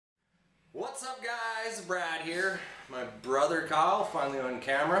What's up, guys? Brad here. My brother Kyle finally on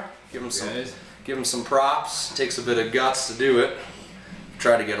camera. Give him some props. Takes a bit of guts to do it.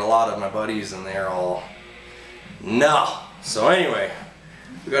 Try to get a lot of my buddies and they're all no. So anyway,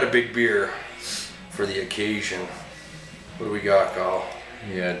 we got a big beer for the occasion. What do we got, Kyle?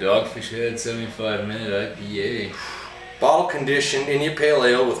 Yeah, Dogfish Head 75-minute IPA. Bottle conditioned India Pale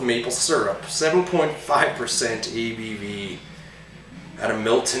Ale with maple syrup. 7.5% ABV. Out of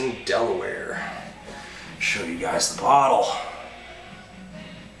Milton, Delaware. Show you guys the bottle.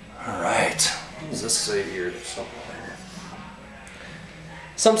 Alright. What does this say here? Something there.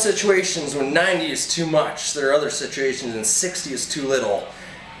 Some situations when 90 is too much. There are other situations when 60 is too little.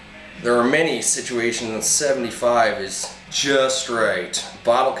 There are many situations when 75 is just right.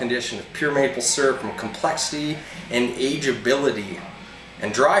 Bottle condition of pure maple syrup from complexity and ageability.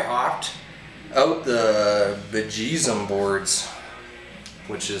 And dry hopped out the bejesus boards.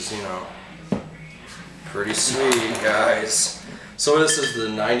 Which is, you know, pretty sweet, guys. So this is the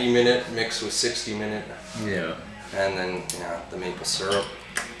 90-minute mixed with 60-minute. Yeah. And then, yeah, the maple syrup.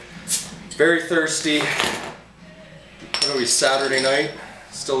 Very thirsty. What are we, Saturday night?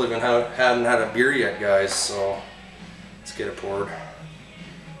 Still haven't had a beer yet, guys, so let's get it poured.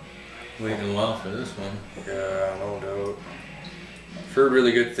 Waiting a while for this one. Yeah, no doubt. I've heard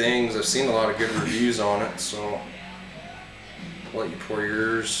really good things. I've seen a lot of good reviews on it, so I'll let you pour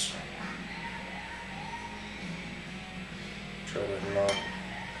yours. Try to not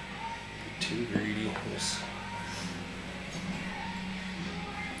be too greedy.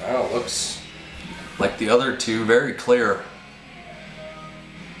 Oh, it looks like the other two, very clear.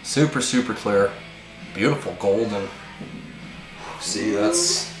 Super, super clear. Beautiful golden. See,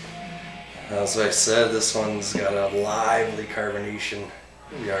 that's, as I said, this one's got a lively carbonation.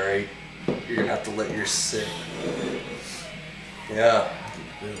 You'll be alright. You're gonna have to let yours sit. Yeah.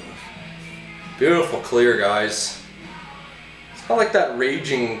 Beautiful clear, guys. It's not like that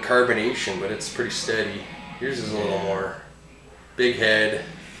raging carbonation, but it's pretty steady. Yours is a little more big head,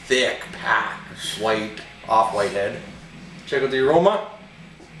 thick, packed, white, off-white head. Check out the aroma.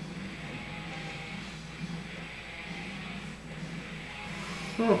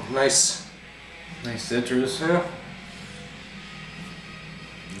 Nice. Nice citrus. Yeah.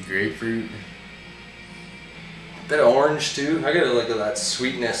 Grapefruit. Bit of orange too. I gotta look at that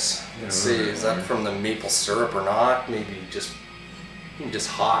sweetness. Let's see, is that from the maple syrup or not? Maybe just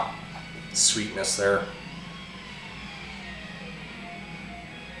hot sweetness there.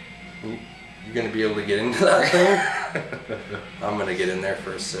 You gonna be able to get into that thing? I'm gonna get in there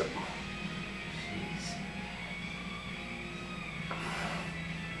for a sip.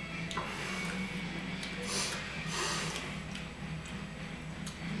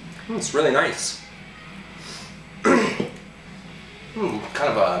 It's really nice.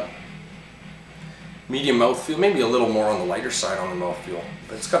 Kind of a medium mouthfeel, maybe a little more on the lighter side on the mouthfeel,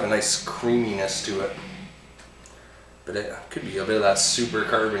 but it's got a nice creaminess to it. But it could be a bit of that super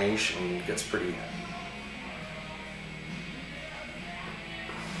carbonation. It gets pretty.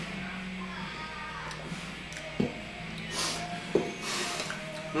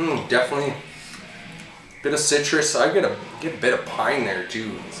 Definitely a bit of citrus. I get a bit of pine there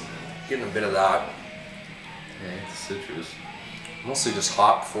too. Getting a bit of that. Yeah, it's citrus. Mostly just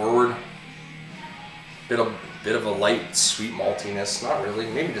hop forward. Bit of a light sweet maltiness. Not really.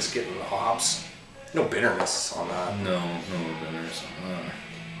 Maybe just getting the hops. No bitterness on that. No bitterness on that.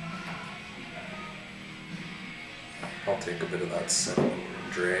 I'll take a bit of that cinnamon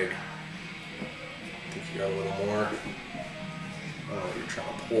drag. I think you got a little more. I don't know what you're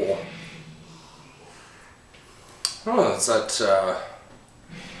trying to pull. Oh, it's that.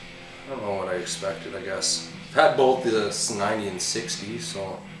 I don't know what I expected, I guess. I've had both the 90 and 60,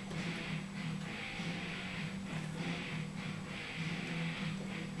 so.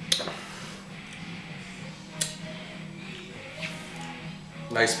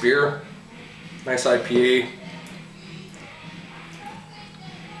 Nice beer. Nice IPA.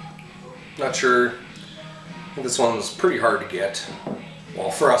 Not sure. I think this one was pretty hard to get.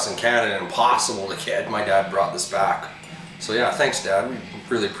 Well, for us in Canada, impossible to get. My dad brought this back. So yeah, thanks, Dad. We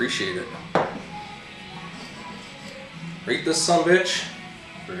really appreciate it. Rate this sumbitch.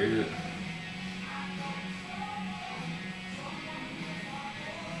 Rate it.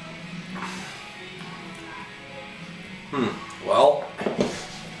 Well,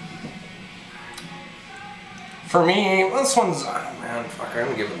 for me, this one's, oh man, fuck, I'm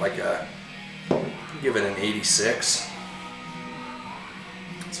gonna give it an 86.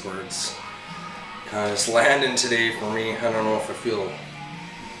 That's where it's kind of just landing today for me. I don't know if I feel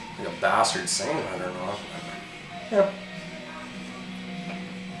like a bastard saying that or not. Yeah.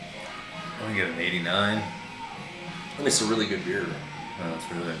 I'm gonna get an 89. I think it's a really good beer. Oh,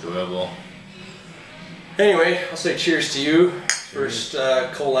 it's really enjoyable. Anyway, I'll say cheers to you. First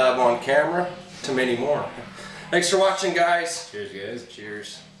collab on camera to many more. Thanks for watching, guys. Cheers, guys.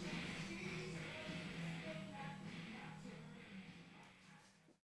 Cheers.